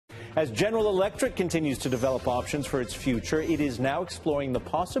As General Electric continues to develop options for its future, it is now exploring the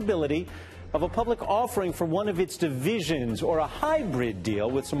possibility of a public offering for one of its divisions or a hybrid deal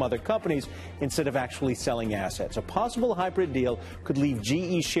with some other companies instead of actually selling assets. A possible hybrid deal could leave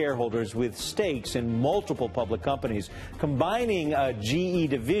GE shareholders with stakes in multiple public companies. Combining a GE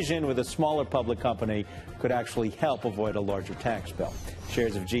division with a smaller public company could actually help avoid a larger tax bill.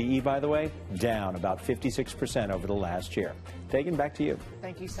 Shares of GE, by the way, down about 56% over the last year. Tegan, back to you.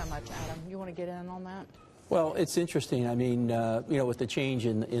 Thank you so much, Adam. You want to get in on that? Well, it's interesting. I mean, with the change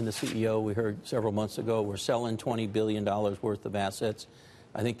in the CEO, we heard several months ago, we're selling $20 billion worth of assets.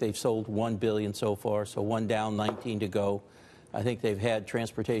 I think they've sold $1 billion so far, so one down, 19 to go. I think they've had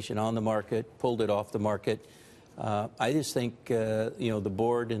transportation on the market, pulled it off the market. I just think, the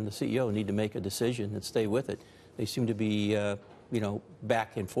board and the CEO need to make a decision and stay with it. They seem to be,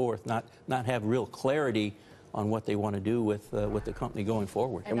 back and forth, not have real clarity on what they want to do with the company going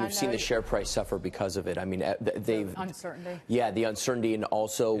forward. And we've seen the share price suffer because of it. I mean, they've... Uncertainty. Yeah, the uncertainty, and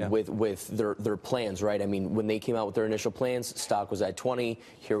also with their plans, right? I mean, when they came out with their initial plans, stock was at 20.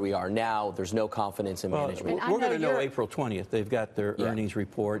 Here we are now. There's no confidence in management. We're going to know April 20th. They've got their earnings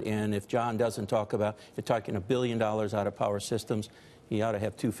report, and if John doesn't talk about, you're talking $1 billion out of Power Systems, he ought to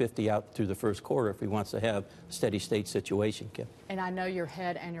have 250 out through the first quarter if he wants to have a steady state situation, Kim. And I know your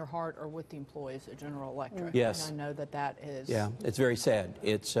head and your heart are with the employees at General Electric. Yes. And I know that is... Yeah, it's very sad.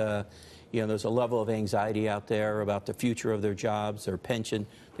 It's, there's a level of anxiety out there about the future of their jobs, their pension.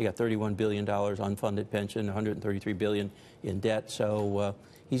 They got $31 billion unfunded pension, $133 billion in debt. So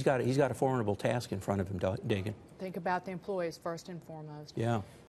he's got a formidable task in front of him, Dagan. Think about the employees first and foremost. Yeah.